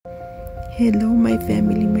Hello, my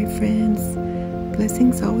family, my friends.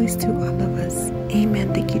 Blessings always to all of us.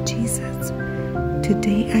 Amen. Thank you, Jesus.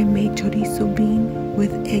 Today I made chorizo bean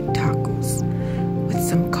with egg tacos with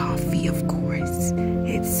some coffee, of course.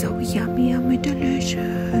 It's so yummy, yummy,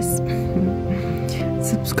 delicious.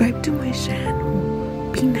 Subscribe to my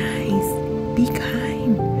channel. Be nice. Be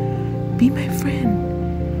kind. Be my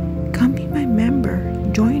friend. Come be my member.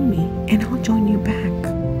 Join me and I'll join you back.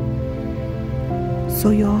 So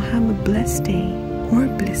y'all have a blessed day or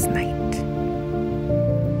a blessed night.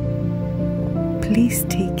 Please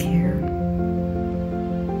take care.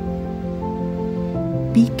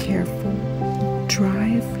 Be careful.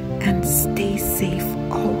 Drive and stay safe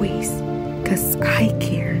always, 'cause I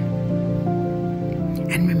care.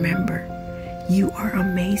 And remember, you are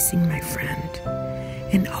amazing, my friend,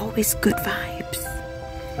 and always good vibes.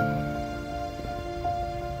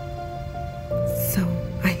 So,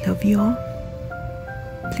 I love you all.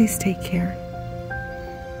 Please take care.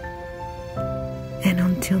 And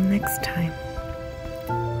until next time,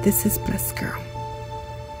 this is Blessed Girl.